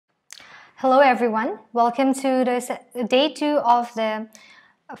Hello everyone, welcome to day 2 of the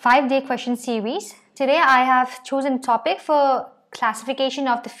 5-day question series. Today I have chosen a topic for classification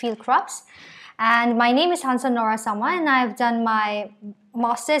of the field crops, and my name is Hansa Nora Sama and I have done my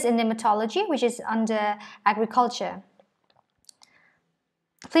Masters in Nematology, which is under Agriculture.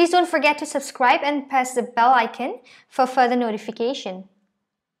 Please don't forget to subscribe and press the bell icon for further notification.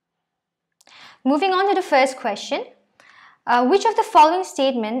 Moving on to the first question. Which of the following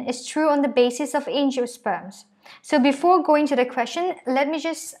statement is true on the basis of angiosperms? So before going to the question, let me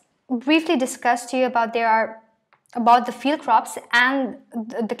just briefly discuss to you about the field crops and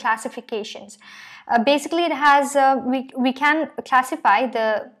the classifications. Basically, it has we can classify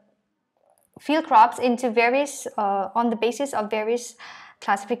the field crops into various on the basis of various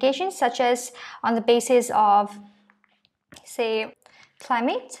classifications, such as on the basis of, say,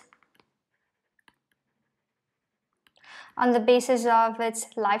 climate, on the basis of its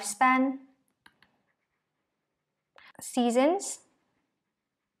lifespan, seasons,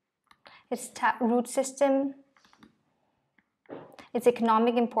 its root system, its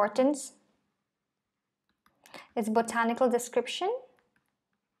economic importance, its botanical description.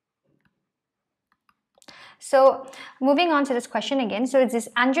 So moving on to this question again, so it's this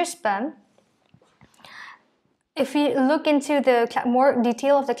angiosperm. If we look into the more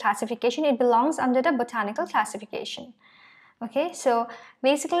detail of the classification, it belongs under the botanical classification. Okay, so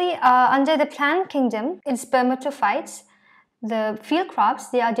basically under the plant kingdom, in spermatophytes, the field crops,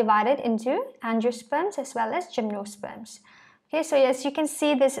 they are divided into angiosperms as well as gymnosperms. Okay, so as you can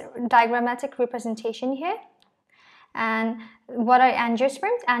see this diagrammatic representation here. And what are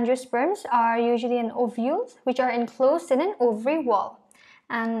angiosperms? Angiosperms are usually an ovules which are enclosed in an ovary wall.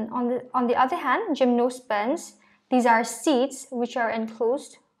 And on the other hand, gymnosperms, these are seeds which are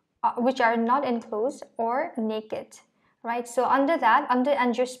enclosed, which are not enclosed or naked. Right, so under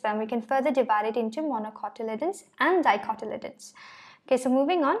angiosperm, we can further divide it into monocotyledons and dicotyledons. Okay, so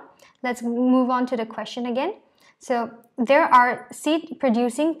moving on, let's move on to the question again. So there are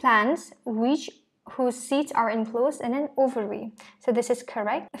seed-producing plants whose seeds are enclosed in an ovary. So this is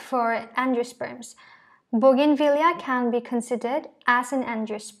correct for angiosperms. Bougainvillea can be considered as an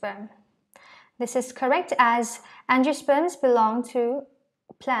angiosperm. This is correct, as angiosperms belong to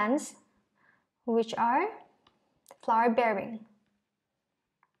plants which are flower bearing.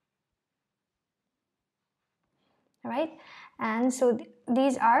 All right, and so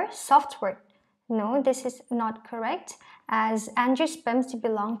these are softwood. No, this is not correct, as angiosperms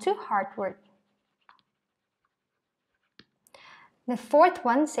belong to hardwood. The fourth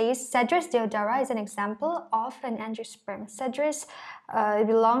one says Cedrus deodara is an example of an angiosperm. Cedrus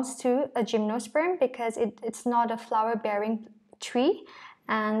belongs to a gymnosperm because it's not a flower bearing tree.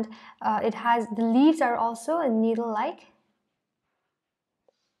 And the leaves are also a needle-like.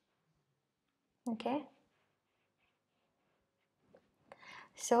 Okay.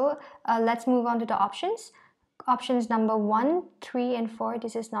 So let's move on to the options. Options number 1, 3, and 4.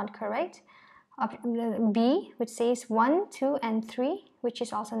 This is not correct. B, which says 1, 2, and 3, which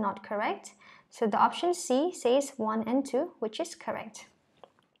is also not correct. So the option C says 1 and 2, which is correct.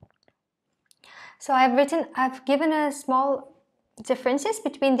 So I've given a small differences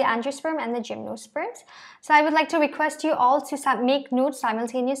between the angiosperm and the gymnosperms. So I would like to request you all to make notes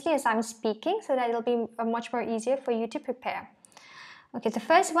simultaneously as I'm speaking, so that it'll be much more easier for you to prepare. Okay, the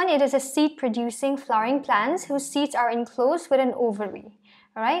first one, it is a seed-producing flowering plants whose seeds are enclosed with an ovary.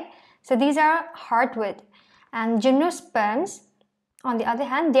 All right, so these are hardwood. And gymnosperms, on the other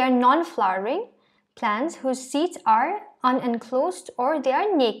hand, they are non-flowering plants whose seeds are unenclosed or they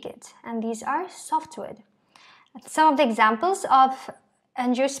are naked, and these are softwood. Some of the examples of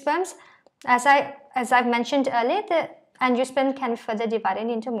angiosperms, as I've mentioned earlier, the angiosperm can further divide it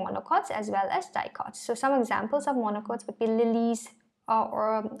into monocots as well as dicots. So some examples of monocots would be lilies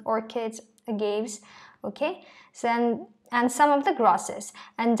or orchids, agaves, okay? So and some of the grasses.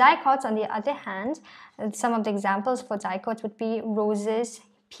 And dicots, on the other hand, some of the examples for dicots would be roses,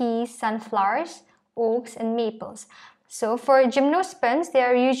 peas, sunflowers, oaks, and maples. So for gymnosperms, they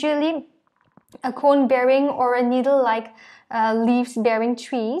are usually a cone-bearing or a needle-like leaves-bearing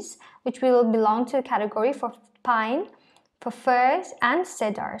trees, which will belong to the category for pine, for firs, and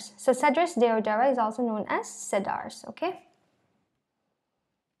cedars. So Cedrus deodara is also known as cedars, okay?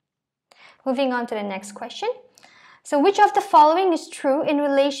 Moving on to the next question. So which of the following is true in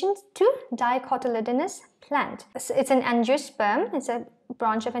relation to dicotyledonous plant? So it's an angiosperm, it's a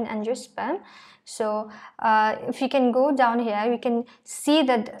branch of an angiosperm. So if you can go down here, you can see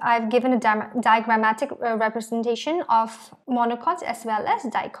that I've given a diagrammatic representation of monocots as well as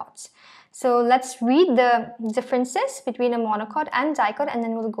dicots. So let's read the differences between a monocot and dicot, and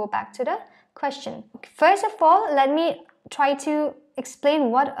then we'll go back to the question. First of all, let me try to explain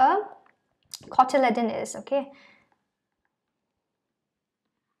what a cotyledon is, okay?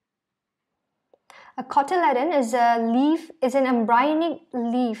 A cotyledon is an embryonic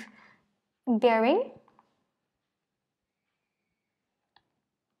leaf bearing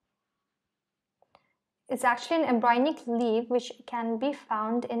It's actually an embryonic leaf which can be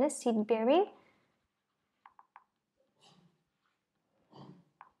found in a seed-bearing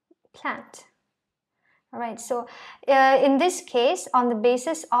plant. Alright, so in this case, on the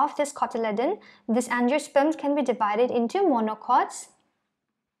basis of this cotyledon, this angiosperms can be divided into monocots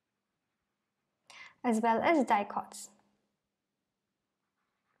as well as dicots.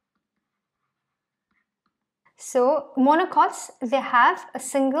 So monocots, they have a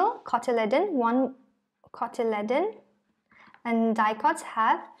single cotyledon, one cotyledon, and dicots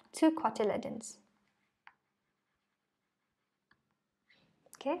have two cotyledons.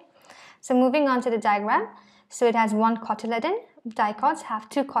 Okay, so moving on to the diagram. So it has one cotyledon, dicots have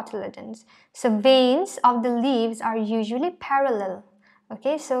two cotyledons. So veins of the leaves are usually parallel.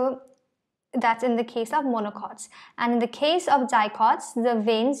 Okay, so that's in the case of monocots. And in the case of dicots, the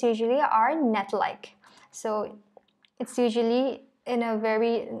veins usually are net-like. So it's usually in a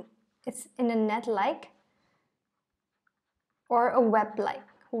net-like or a web-like,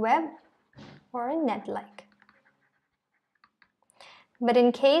 web or a net-like. But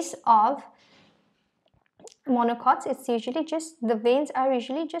in case of monocots, it's usually just, the veins are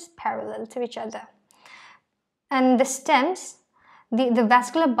usually just parallel to each other. And the stems, the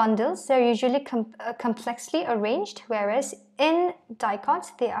vascular bundles, they're usually complexly arranged, whereas in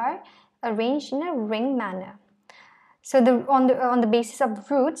dicots, they are arranged in a ring manner. So on the basis of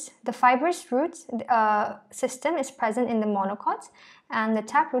roots, the fibrous roots system is present in the monocots, and the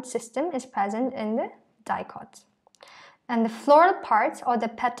taproot system is present in the dicots. And the floral parts, or the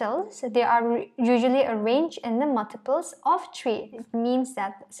petals, they are usually arranged in the multiples of 3. It means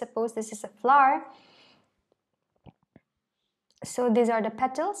that, suppose this is a flower, so these are the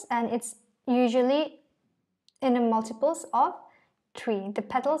petals, and it's usually in the multiples of 3. The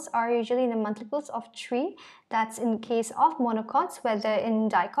petals are usually in the multiples of 3. That's in case of monocots, whether in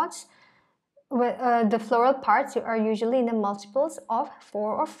dicots, the floral parts are usually in the multiples of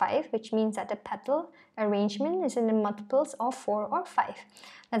 4 or 5, which means that the petal arrangement is in the multiples of 4 or 5.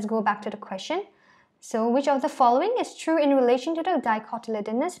 Let's go back to the question. So which of the following is true in relation to the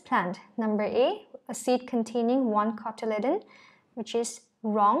dicotyledonous plant? Number A, a seed containing one cotyledon, which is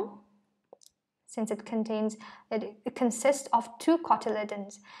wrong, since it consists of two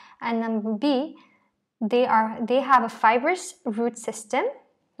cotyledons. And number B, they have a fibrous root system.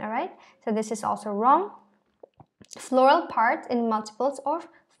 All right, so this is also wrong. Floral part in multiples of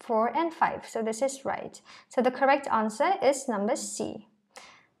 4 and 5, so this is right. So the correct answer is number C.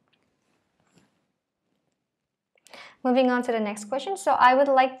 Moving on to the next question. So I would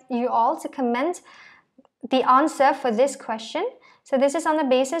like you all to comment the answer for this question. So this is on the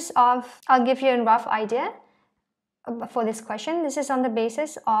basis of, I'll give you a rough idea for this question. This is on the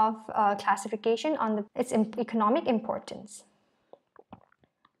basis of classification on its economic importance.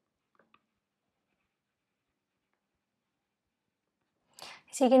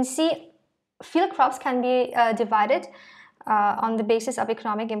 So you can see field crops can be divided on the basis of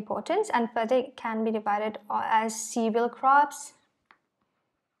economic importance, and further it can be divided as cereal crops,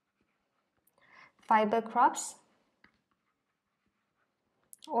 fiber crops,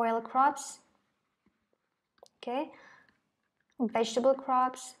 oil crops, okay, vegetable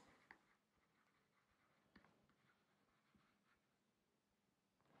crops,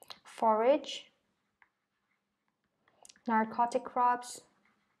 forage, narcotic crops,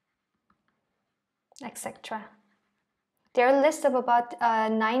 etc. There are a list of about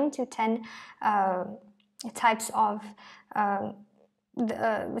 9 to 10 types of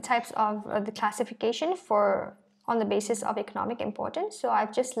the classification on the basis of economic importance. So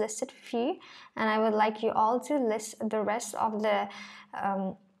I've just listed a few, and I would like you all to list the rest of the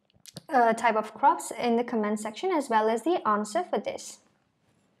type of crops in the comment section, as well as the answer for this.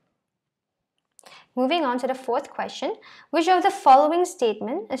 Moving on to the fourth question, which of the following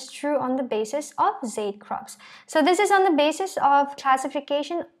statement is true on the basis of zade crops? So this is on the basis of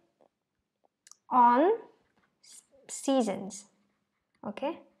classification on seasons,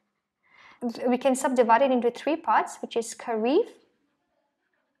 okay? We can subdivide it into 3 parts, which is Kharif,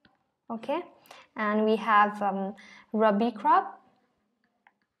 okay? And we have Rabi crop,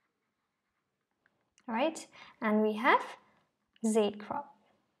 all right? And we have zade crop.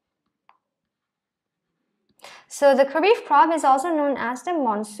 So the Kharif crop is also known as the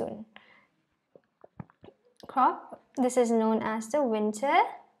monsoon. crop. This is known as the winter,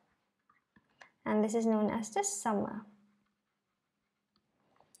 and this is known as the summer.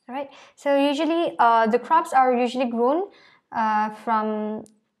 All right. So usually, the crops are usually grown from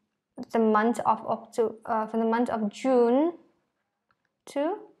the month of June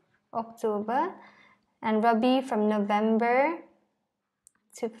to October, and Rabi from November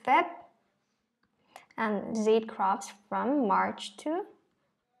to Feb, and Zaid crops from March to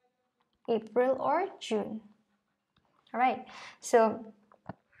April or June. All right. So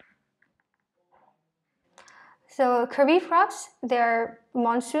Kharif crops, they're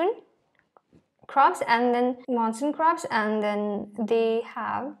monsoon crops, and then they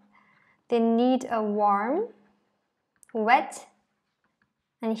need a warm, wet,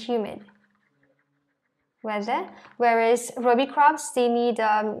 and humid weather, whereas Rabi crops, they need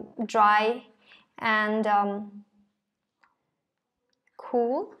dry and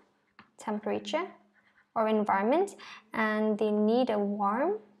cool temperature or environment, and they need a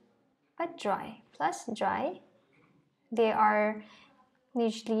warm but dry. Plus dry, they are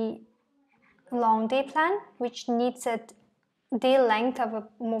usually long day plant, which needs a day length of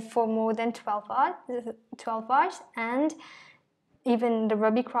for more than 12 hours, and even the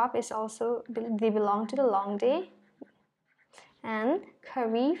Rabi crop is also, they belong to the long day, and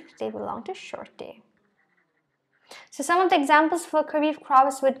Kharif, they belong to short day. So some of the examples for Kharif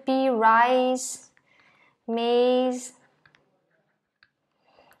crops would be rice, maize,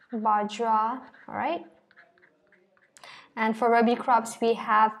 bajra, all right. And for Rabi crops, we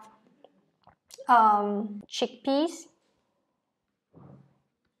have chickpeas,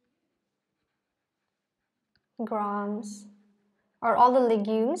 grams, or all the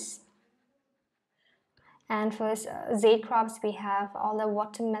legumes. And for Zaid crops, we have all the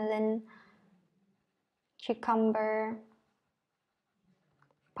watermelon, cucumber,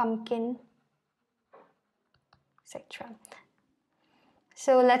 pumpkin, etc.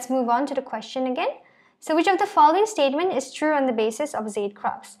 So let's move on to the question again. So which of the following statement is true on the basis of Zaid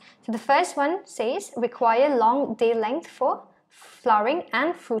crops? So the first one says require long day length for flowering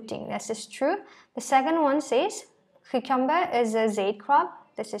and fruiting. This is true. The second one says cucumber is a Zaid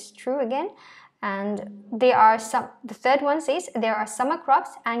crop. This is true again. And the third one says there are summer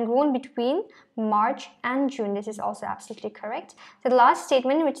crops and grown between March and June. This is also absolutely correct. The last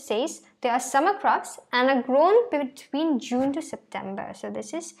statement, which says there are summer crops and are grown between June to September. So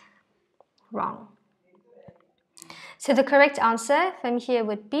this is wrong. So the correct answer from here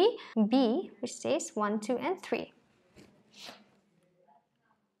would be B, which says 1, 2, and 3.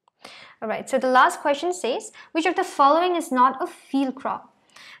 Alright, so the last question says, which of the following is not a field crop?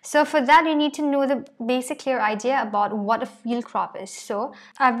 So for that, you need to know the basic clear idea about what a field crop is. So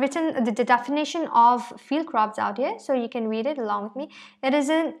I've written the definition of field crops out here, so you can read it along with me. It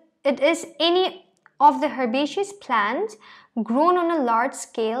is any of the herbaceous plant grown on a large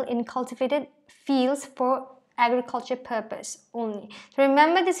scale in cultivated fields for agriculture purpose only. So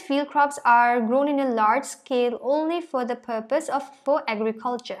remember, these field crops are grown in a large scale only for the purpose of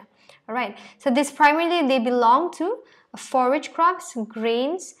agriculture. All right. So this primarily they belong to forage crops,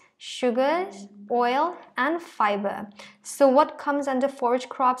 grains, sugars, oil, and fiber. So what comes under forage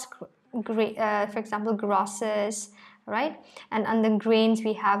crops? For example, grasses, right? And under grains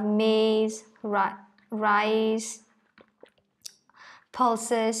we have maize, rice,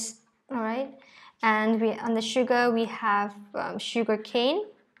 pulses, all right? And under sugar we have sugar cane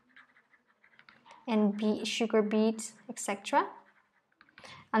and sugar beets, etc.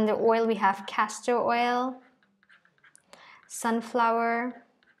 Under oil we have castor oil, sunflower,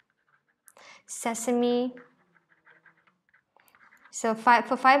 sesame. So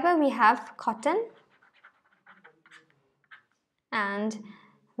for fiber we have cotton, and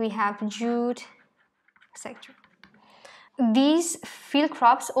we have jute, etc. These field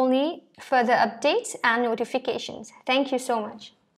crops only further updates and notifications. Thank you so much.